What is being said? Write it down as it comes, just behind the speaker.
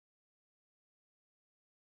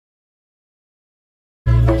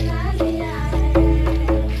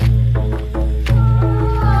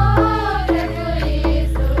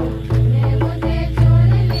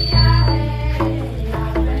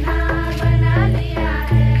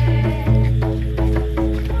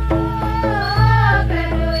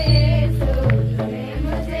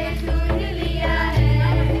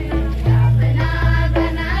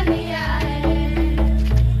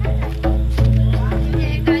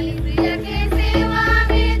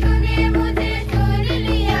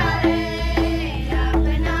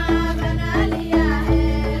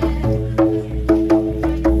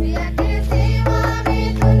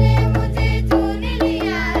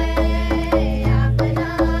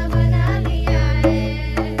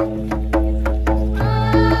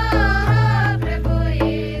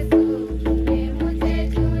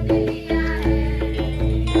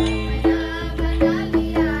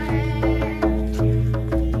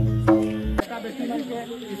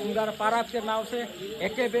दुलार पाराब के नाव से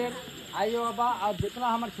एके बेर आइयो बाबा और जितना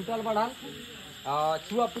हमार छुटल बढ़ल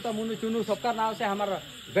छुआ पुता मुनु चुनु सबका नाव से हमार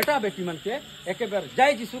बेटा बेटी मन के एके बेर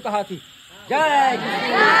जय जीशु कहा थी, जय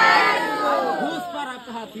घूस पाराब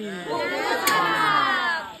कहा थी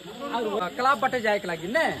और क्लब बटे जाए के लगी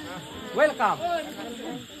ने वेलकम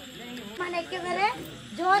मन एके बेरे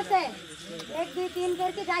जोर से 1 2 3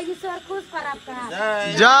 करके जय जीशु और खुश पाराब कहा,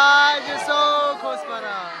 जय जीशु खुश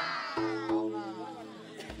पाराब।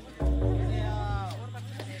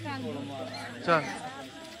 चल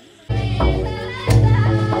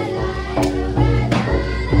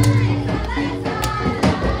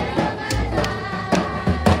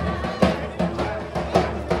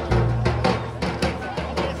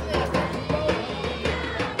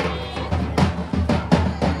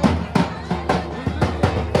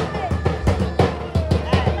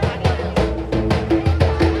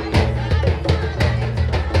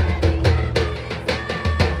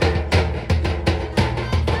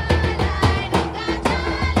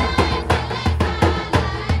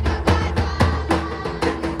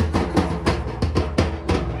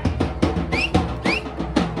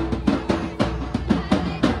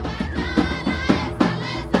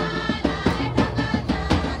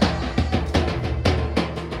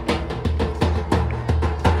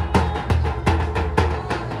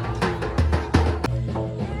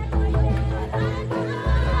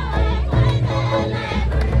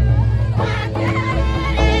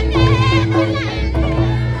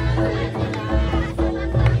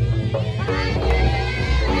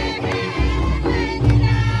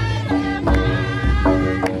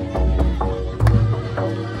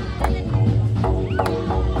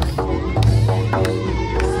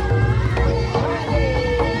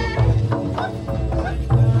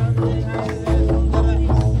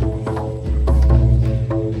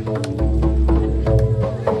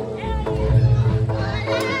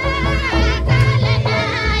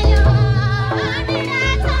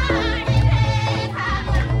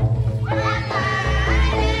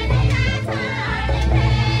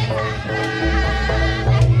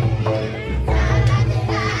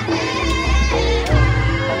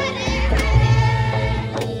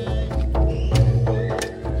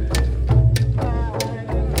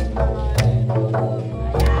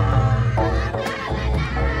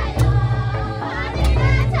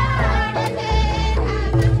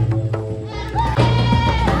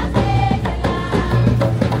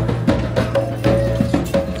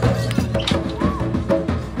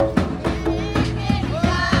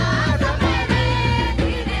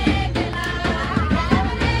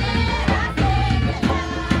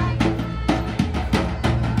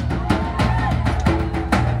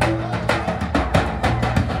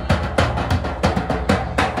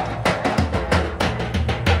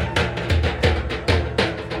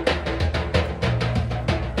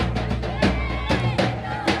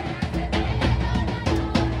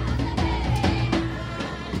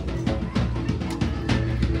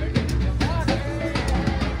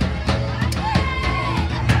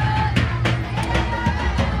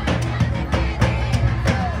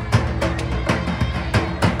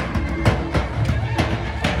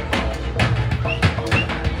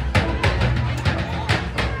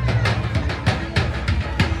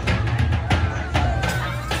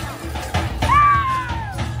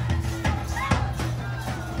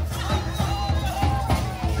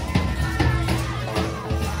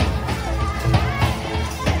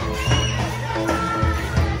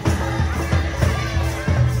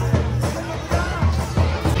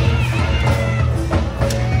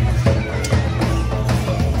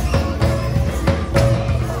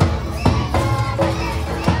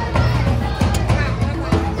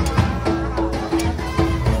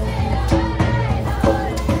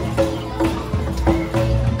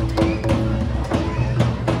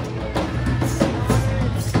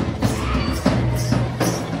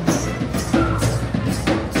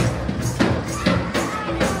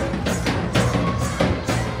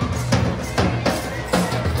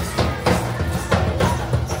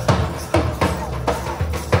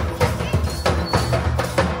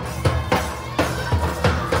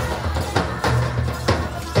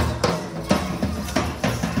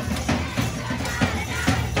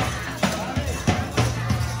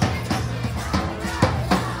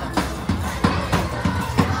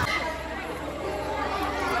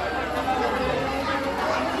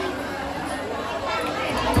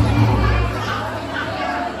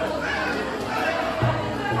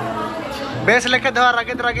बेस लेके धर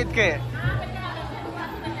रगित रगित के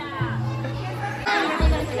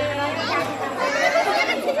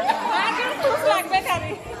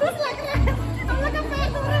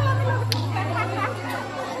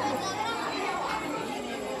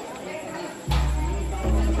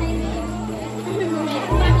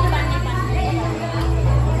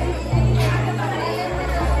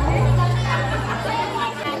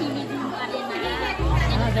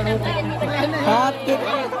हाथ के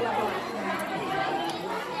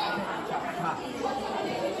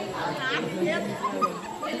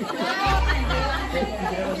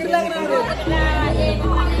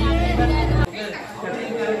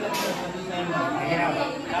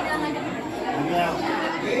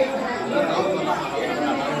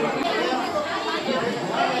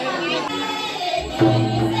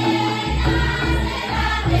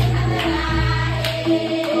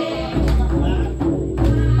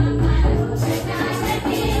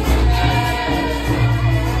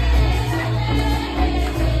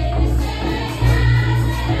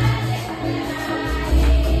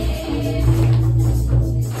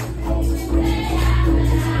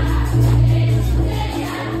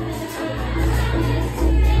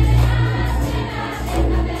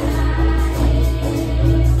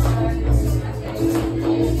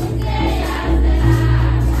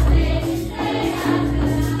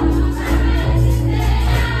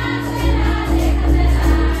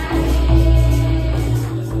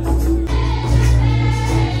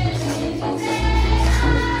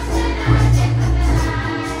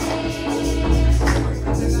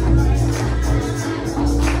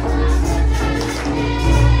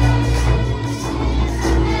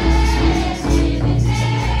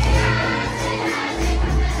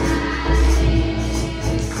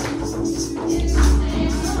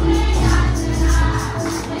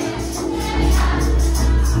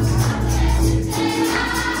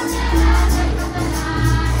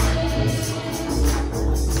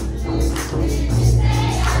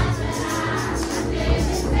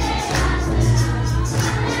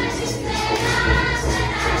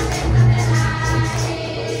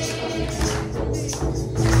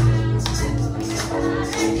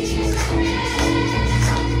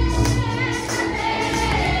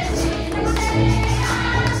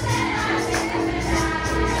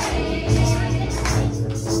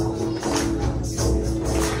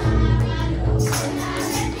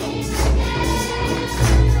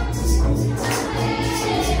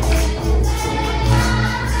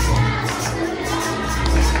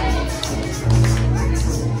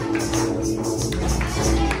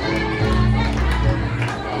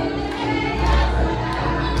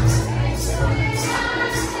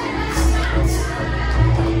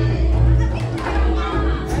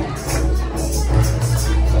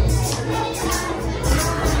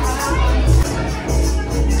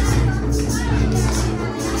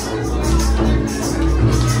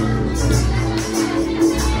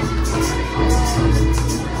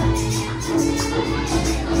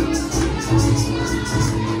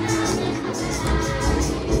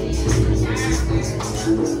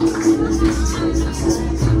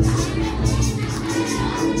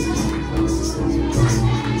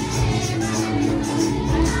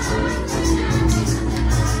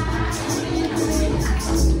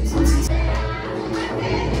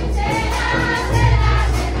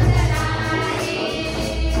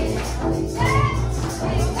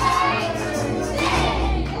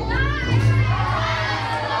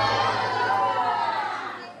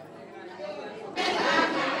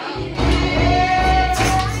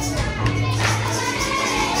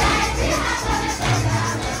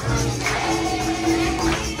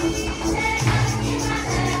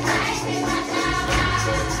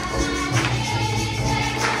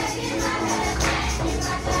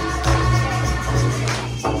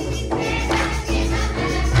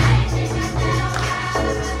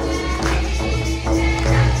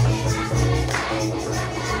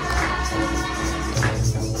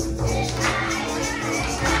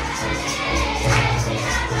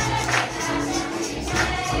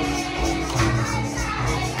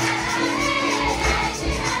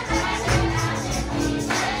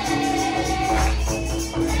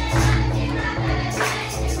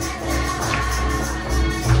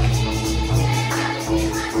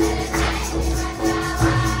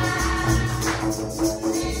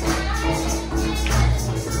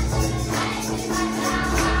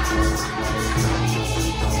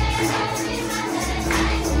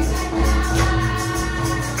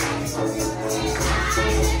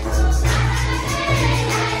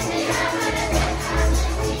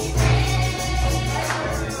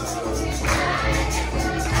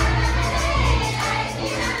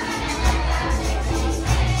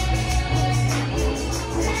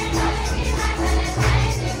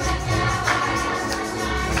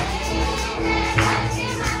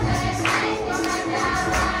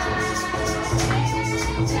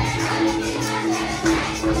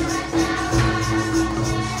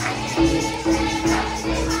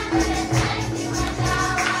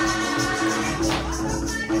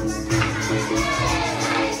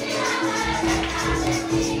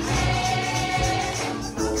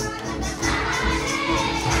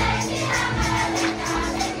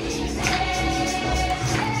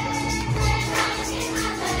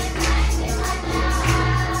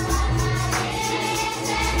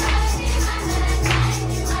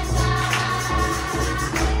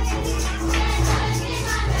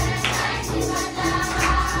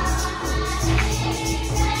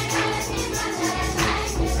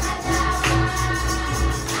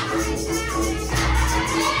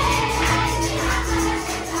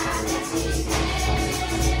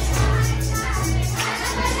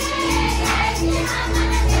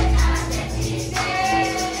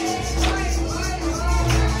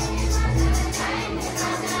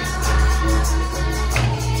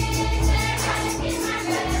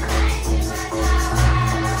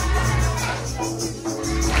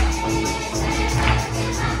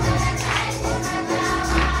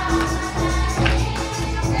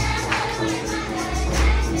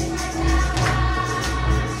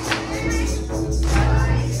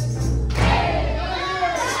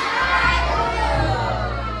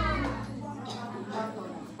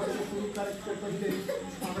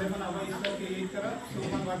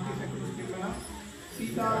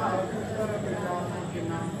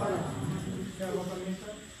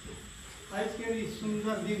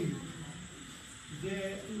सुंदर दिन जे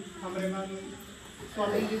हमरे मन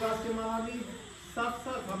स्वामी दिवस के मनाली साथ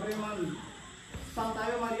साथ हमरे मन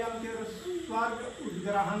संतायो मरियम के स्वर्ग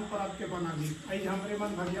उद्ग्रहण पर्व के मनाली। आई हमरे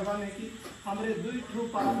मन भाग्यवान है कि हमरे दुई ठो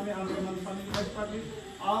पर्व में हमरे मन शामिल कर पाली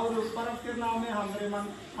और पर्व के नाम में हमरे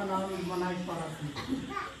मन आनंद मनाई पर्व।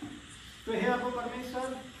 तो हे आपको परमेश्वर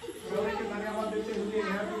रोने के धन्यवाद देते हुए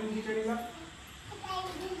यह गोविंद करेगा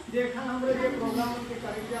देखा हमरे जो प्रोग्राम के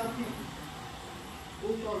करेंगे आपकी वो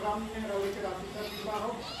प्रोग्राम में रवि के राशि का विवाह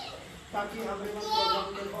हो ताकि हमारे मन प्रोग्राम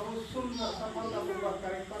में बहुत सुंदर सफलतापूर्वक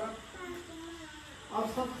करें पर और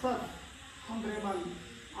सब हमारे मन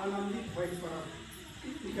आनंदित भई पर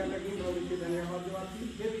टीका लगी रवि के धन्यवाद देवाती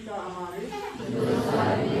देविका हमारे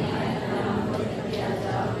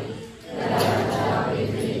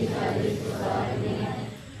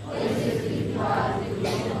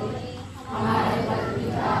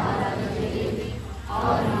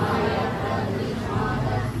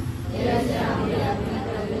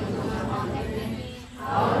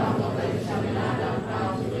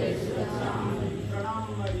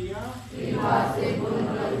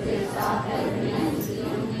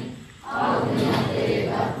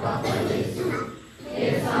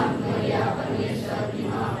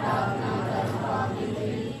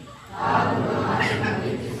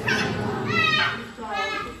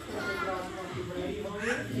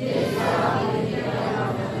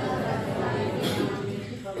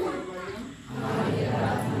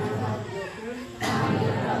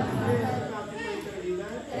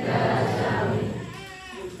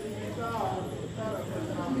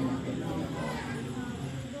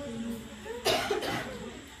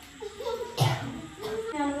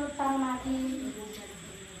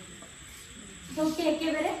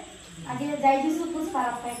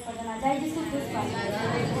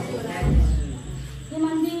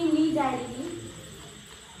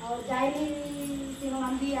और जायली से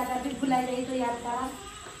मंदिर अगर भी भुला गई तो याद करा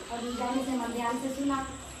और जाने से मंदिर ध्यान से सुना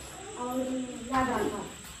और याद रखा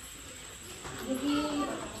क्योंकि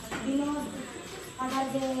विनोद अगर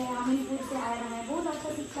जो अमीरपुर से आए रहे हैं बहुत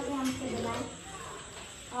अच्छा शिक्षक है हमसे दिलाए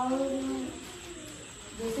और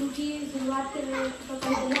जैसे की शुरुआत तो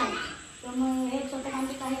कर दिया तो मैं एक छोटे काम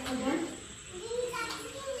से कहे खजन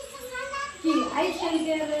कि आई चल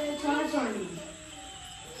कर छोड़ छोड़नी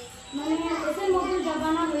मैंने ऐसे मोबाइल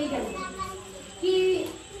जमाना हो ही गया कि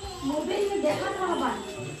मोबाइल में देखा था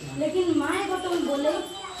बात लेकिन माए को तुम बोले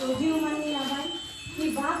तो भी उमन नहीं आ पाए कि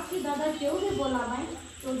बाप की दादा क्यों भी बोला पाए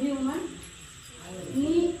तो भी उमन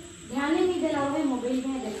नहीं ध्यान नहीं दिला हुए मोबाइल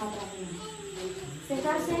में देखा था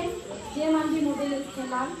शेखर से जे मन भी मोबाइल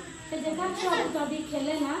खेला तो जेकर छोड़ अभी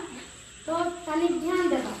खेले ना तो तनिक ध्यान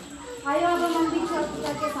देगा आयो अब मन भी छोड़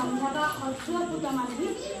पुता के समझागा और छोड़ पुता मन भी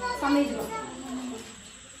समझ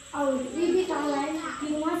और ये भी कहा है कि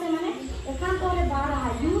वहाँ से मैंने एकांत तोरे बाहर आ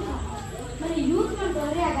यूथ मैंने यूथ में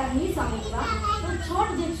तोरे अगर नहीं समझा तो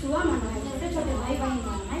छोट जो छुआ मन है छोटे छोटे भाई बहन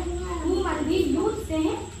मन है वो मन भी यूथ से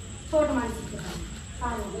है छोट मन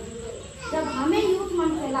सीखेगा जब हमें यूथ मन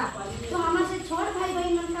खेला तो हमारे से छोट भाई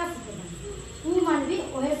बहन मन का सीखेगा वो मन भी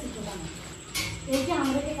वही सीखेगा देखिए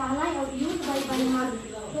हमारे के कहना है और यूथ भाई बहन मन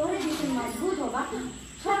तोरे जितने मजबूत होगा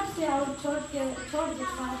छोट से और छोट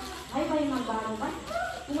जितना भाई बहन मन बाहर होगा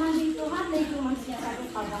उमन भी तो हाथ नहीं उमन शिक्षा के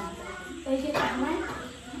फायदा तो ये कहना है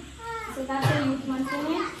सरकार से यूथ मंच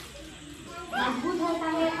में मजबूत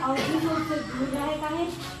होता है और इन लोग से दूर रहता है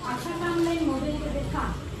अच्छा काम नहीं मोबाइल पे देखा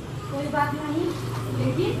कोई बात नहीं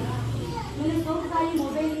लेकिन मैंने सोच सारी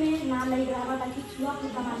मोबाइल में ना लग रहा ताकि छुआ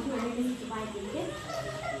पुता मान की मोबाइल में छुपाए के लिए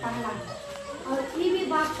कहना और ये भी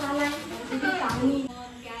बात कहना है ये भी कहानी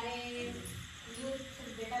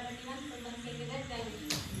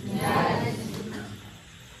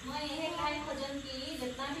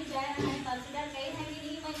जितना भी जाए रहे कंसिडर कही है कि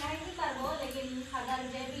नहीं मैं काहे नहीं करबो लेकिन अगर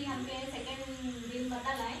जे भी हमके सेकंड दिन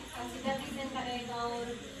पता लाए कंसिडर भी सेंड करेगा और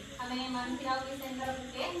हमें मन फिराव भी सेंड कर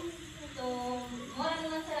के तो मोर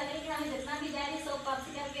अनुमान से लगे कि हमें जितना भी जाए रही सब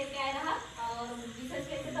कंसिडर करके आए रहा और विशेष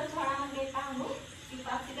करके तो छोड़ा हम देखता हूँ कि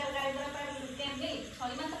कंसिडर करे पर कैंप नहीं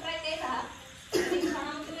छोड़ी मन तो प्राय कह रहा लेकिन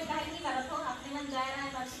छोड़ा मन में काहे नहीं करत हो अपने मन जाए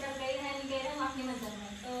रहे कंसिडर कही है नहीं कह रहे हम अपने मन जाना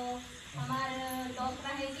है तो हमारे टॉप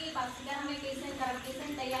रहे कि पासिका हमें कैसे कैसे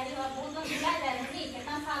तैयारी और बहुत लोग मिला जा रहे हैं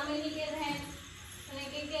कितना साल में नहीं कर रहे हैं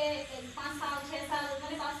के 5 साल 6 साल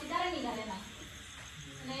मैंने पासिका नहीं करे ना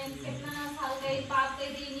कितना साल गए पाप के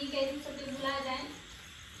दी नहीं के सब भुला जाए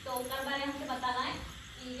तो उसके बारे हमसे बताना है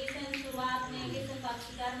कि कैसे शुरुआत में कैसे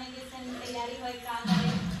पासिका में कैसे तैयारी हुई का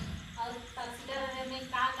करे और पासिका में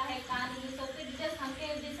का है का नहीं सब के डिटेल्स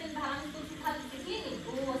हमके जैसे धारण कुछ सिखा सीखी नहीं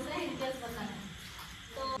वो उससे डिटेल्स बताना है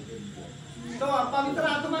तो पवित्र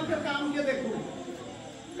आत्मा के काम के देखो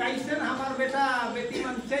कैसे हमार बेटा बेटी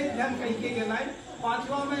मन चैत धन कह के गेलाय।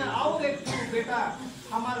 पांचवा में और एक बेटा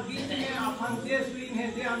हमार बीच में अपन देश लीन है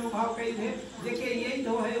जे अनुभव कई है जेके यही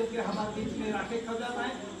तो है कि हमार बीच में राखे खजात है।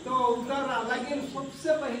 तो उतर लेकिन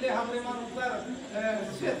सबसे पहले हमरे मन उतर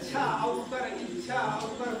स्वेच्छा और उतर इच्छा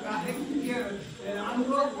और काहे के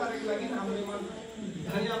अनुरोध करे लेकिन हमरे मन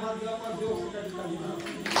धन्यवाद दिया पर जो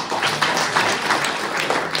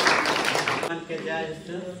मन के जय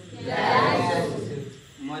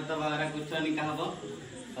मैं तो बारा कुछ नहीं कहबो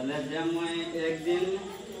पहले जब मैं एक दिन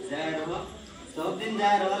जाए रहो सब दिन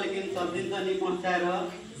जाए रहो लेकिन सब दिन तो नहीं पहुंचाए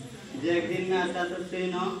रहो जे एक दिन में अच्छा से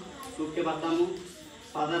सीन हो के बताऊँ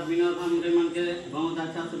फादर विनोद हमरे मन के बहुत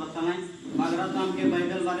अच्छा से बताएं मगर तो हमके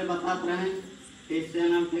बाइबल बारे बताते रहे इससे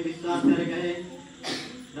हम पे विश्वास कर गए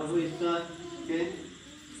प्रभु ईश्वर के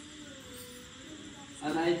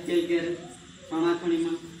और आज के छोड़ा छोड़ी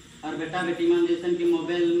मन और बेटा बेटी मन जैसे कि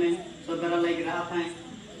मोबाइल में सब बेरा लग रहा था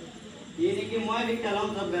ये नहीं कि मैं भी खेलाऊं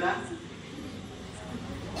सब बेरा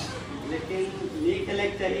लेकिन नहीं खेले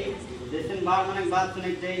चाहिए जैसे बार मन बात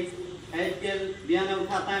सुने चाहिए आज के बिहान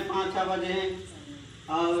उठाता है 5-6 बजे हैं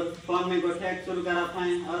और फोन में गोठे शुरू कराता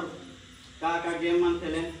है और का गेम मन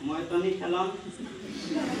खेले मैं तो नहीं खेलाऊं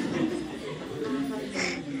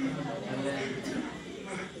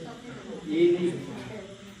ये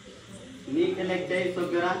नहीं खेले चाहिए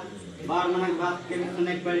सब बेरा बार मन बात के भी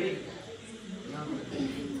सुने पड़ी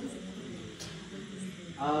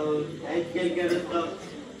और आजकल के सब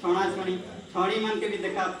छोड़ा छोड़ी मन के भी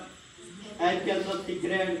देखा आजकल सब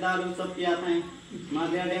सिगरेट दारू सब पियाते हैं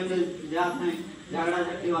मदिरा डैम में जाते हैं झगड़ा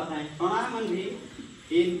झगड़ी होता है छोड़ा मन भी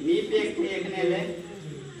नी पे देखने ले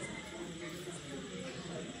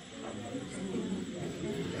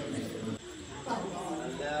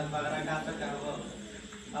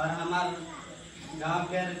और हमार गांव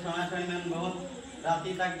के छोड़ा छोड़ी में बहुत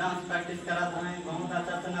राती तक डांस प्रैक्टिस कराता है बहुत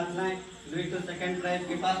अच्छा से नाचना है 2 सेकंड प्राइज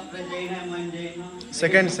के पास प्राइज जाई है मन जाई है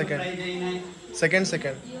सेकंड प्राइज जाई है सेकंड 0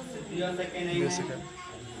 सेकंड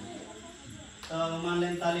तो मान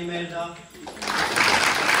लें ताली मेल जाओ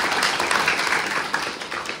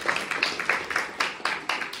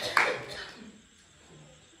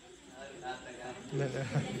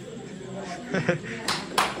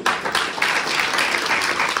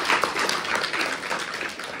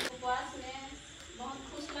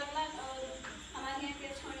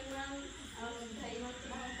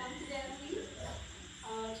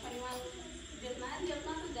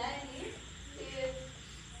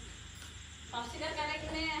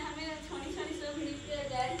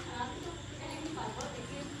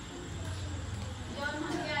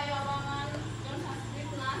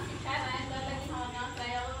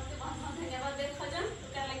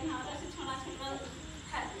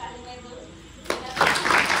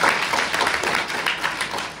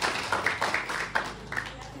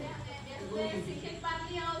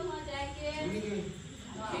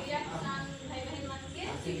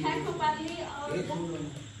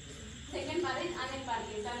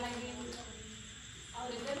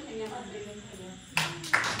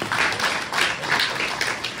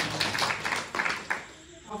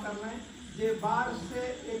बार से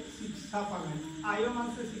एक शिक्षा पालें आयो मन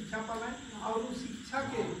से शिक्षा पालें और उस शिक्षा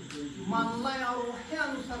के मान लें और वही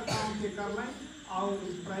अनुसार काम के कर लें और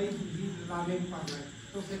प्राइज भी लाने पा लें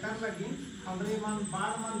तो से कर लगी हमरे मन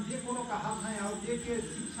बार मन जे कोनो कहा है और जे के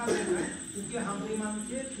शिक्षा दे रहे उनके हमरे मन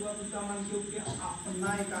के छुआ पुता मन के उनके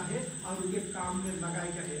अपनाए का है और उनके काम में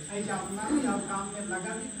लगाए का है ऐसे अपना और काम में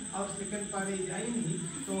लगा और सेकंड पारे जाए नहीं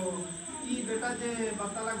तो ये बेटा जे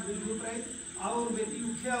बताला गुरु प्राइज और बेटी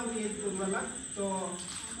उठे और ये तो वाला तो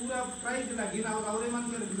पूरा प्राइज लगी और मन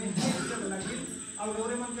के मेहनत कर लगी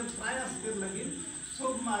और मन के प्रयास कर लगी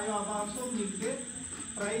सब मायो अब सब मिलके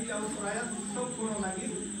प्राइज और प्रयास सब कोनो लगी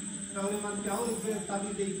और मन के और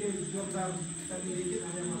ताली दे के जोरदार ताली दे के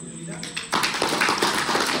धन्यवाद मिला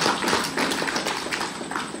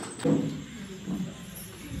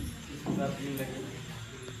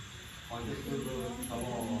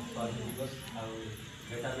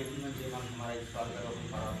बेटा बेटी में जो हमारा ईश्वर का रोपण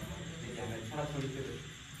पारा देखिए हमें छोटा छोटी से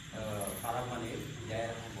पारा माने जाए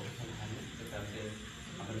हम बहुत संख्या में तो करते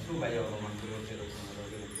हमें सो भाई और मन को से रोक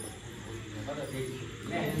मतलब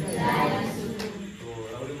तो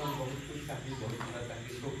रौड़ी मन बहुत कुछ काफी बहुत मदद काफी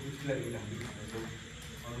सब कुछ लगी काफी तो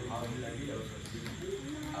अनुभव भी लगी और सब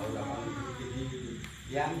और अपन की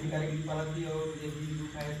ज्ञान भी करेगी पलती और ये भी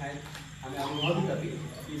दुख है शायद हमें अनुभव भी कभी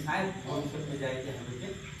कि शायद भविष्य में जाएगी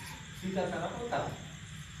हमें सीधा तरह होता है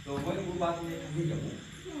तो मैं वो बात में नहीं जाऊँ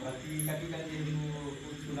बाकी कभी कभी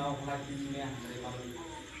कुछ चुनाव होला कि में हमारे मन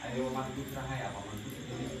आयो मन कुछ रहा है आप मन कुछ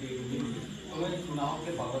तो मैं चुनाव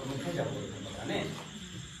के बाबत में जाऊँ बताने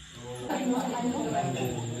तो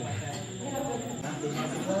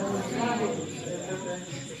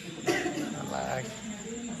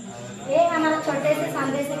ये हमारा छोटे से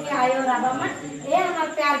संदेश के आयो राबा मन, ये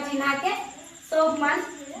हमारा प्यार चिन्हा के सब मन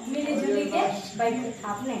मिली जुली के बैठे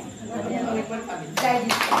आपने जय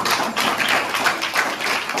जी।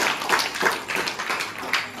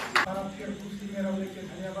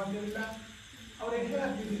 धन्यवाद देला और एक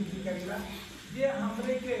विनती करेला जे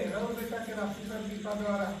हमरे के रव बेटा के राशि पर कृपा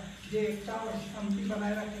द्वारा जे एकता और शांति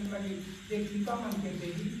बनाए रखने लगी जे कृपा मन के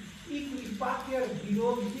देही ई कृपा के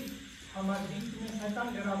विरोध ही हमारे बीच में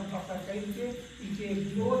शैतान जरा भाषा कह के इके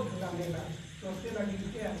विरोध डालेगा तो से लगी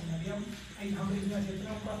के मरियम आई हमरे में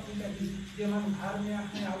जितना उपस्थित है जे मन घर में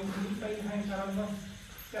आए आवे नहीं पाई है कारण बस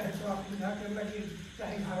चाहे तो आप सुधा कर लगे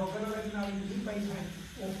चाहे घरों कर लगे ना नहीं पाई है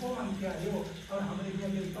ओको मन के आयो और हमरे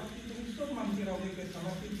में जो उपस्थित है सब मन के रहे के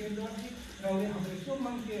समर्पित के द्वारा रहे हमरे सब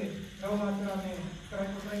मन के रव मात्रा में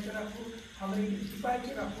कराई के रखो हमरे की सिपाही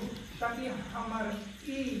के रखो ताकि हमार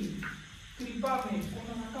ई कृपा में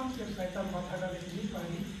कोनो रकम के शैतान माथा डाले नहीं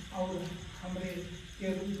पाए और हमरे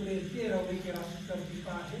के रूप रे जे रवे के राशि पर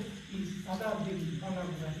कृपा है इस सदा दिन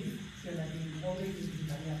बनल रही से लगी रवे की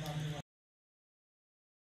धन्यवाद।